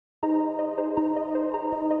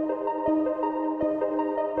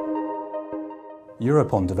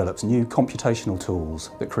EuroPOND develops new computational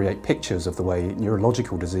tools that create pictures of the way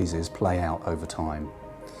neurological diseases play out over time.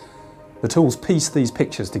 The tools piece these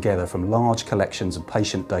pictures together from large collections of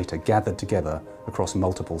patient data gathered together across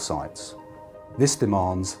multiple sites. This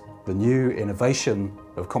demands the new innovation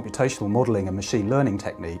of computational modelling and machine learning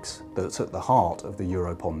techniques that's at the heart of the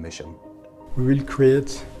EuroPOND mission. We will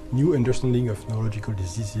create new understanding of neurological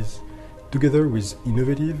diseases together with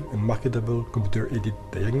innovative and marketable computer-aided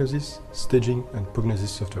diagnosis, staging and prognosis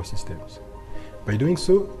software systems. By doing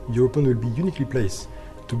so, EuroPOND will be uniquely placed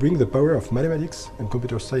to bring the power of mathematics and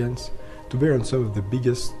computer science to bear on some of the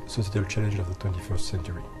biggest societal challenges of the 21st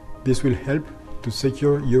century. This will help to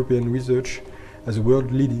secure European research as a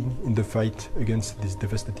world leading in the fight against these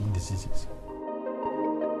devastating diseases.